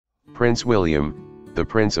Prince William, the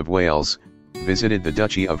Prince of Wales, visited the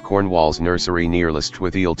Duchy of Cornwall's nursery near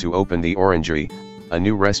Lystwythiel to open the Orangery, a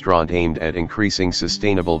new restaurant aimed at increasing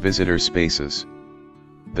sustainable visitor spaces.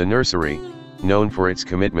 The nursery, known for its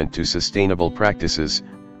commitment to sustainable practices,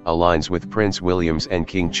 aligns with Prince William's and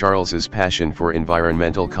King Charles's passion for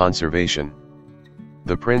environmental conservation.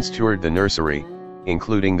 The Prince toured the nursery,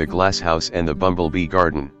 including the glasshouse and the Bumblebee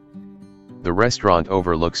Garden. The restaurant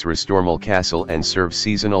overlooks Restormel Castle and serves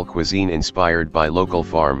seasonal cuisine inspired by local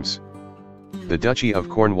farms. The Duchy of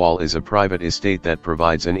Cornwall is a private estate that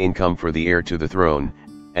provides an income for the heir to the throne,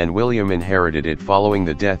 and William inherited it following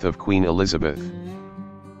the death of Queen Elizabeth.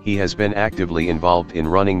 He has been actively involved in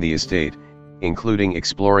running the estate, including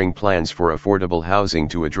exploring plans for affordable housing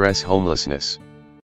to address homelessness.